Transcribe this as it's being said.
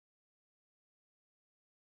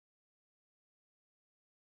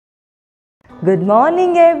Good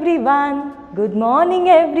morning everyone. Good morning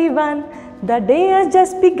everyone. The day has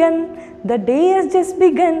just begun. The day has just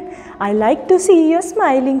begun. I like to see your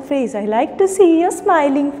smiling face. I like to see your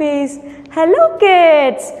smiling face. Hello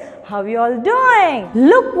kids. How you all doing?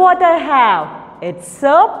 Look what I have. It's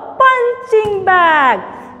a punching bag.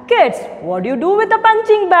 Kids, what do you do with a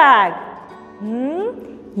punching bag?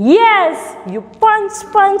 Yes, you punch,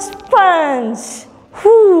 punch, punch.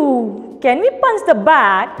 Whoo! Can we punch the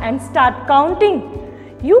bag and start counting?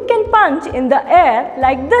 You can punch in the air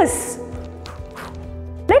like this.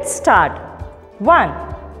 Let's start. 1.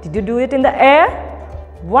 Did you do it in the air?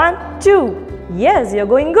 1, 2. Yes, you're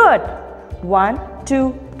going good. 1,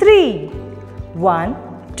 2, 3. 1,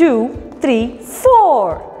 2, 3,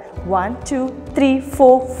 4. 1, 2, 3,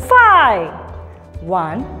 4, 5.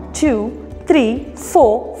 1, 2, 3,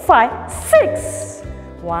 4, 5, 6.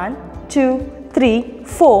 1, 2, 3,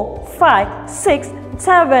 4, 5, 6,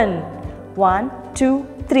 7. 1, 2,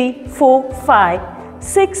 3, 4, 5,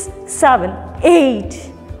 6, 7, 8.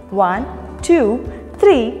 1, 2,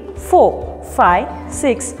 3, 4, 5,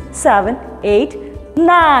 6, 7, 8,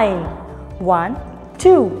 9. 1,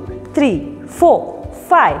 2, 3, 4,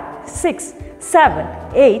 5, 6, 7,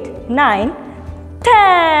 8, 9,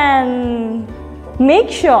 10. Make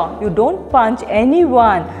sure you don't punch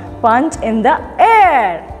anyone. Punch in the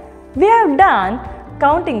air. We have done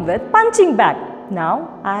counting with punching bag.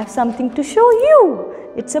 Now I have something to show you.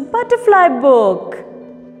 It's a butterfly book.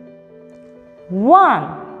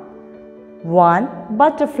 1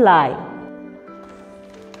 butterfly.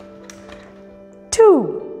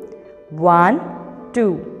 2 1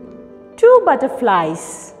 2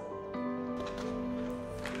 butterflies.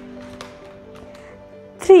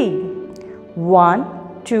 3 1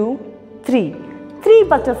 2 3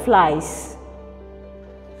 butterflies.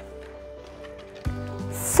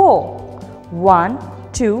 4 1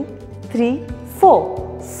 2 3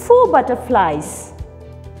 4 butterflies.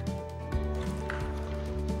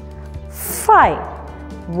 5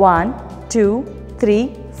 1 2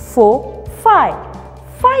 3 4 5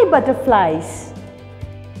 butterflies.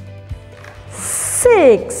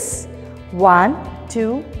 6 1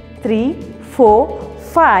 2 3 4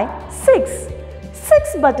 5 6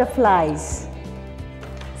 butterflies.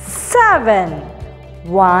 7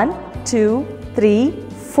 1 2 3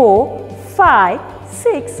 4 5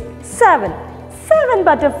 6 7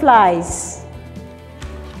 butterflies.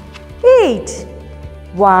 8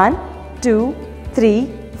 1 2 3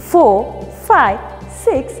 4 5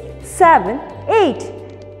 6 7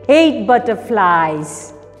 8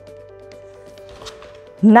 butterflies.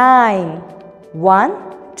 9 1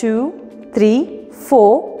 2 3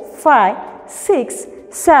 4 5 6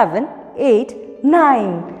 7 8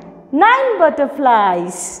 9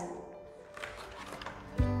 butterflies.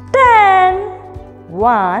 10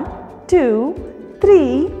 1 2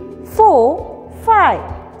 3 4 5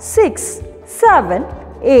 6 7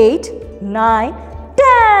 8 9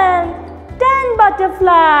 10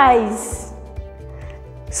 butterflies.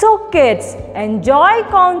 So kids, enjoy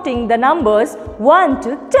counting the numbers 1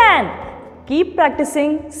 to 10. Keep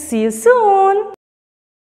practicing. See you soon.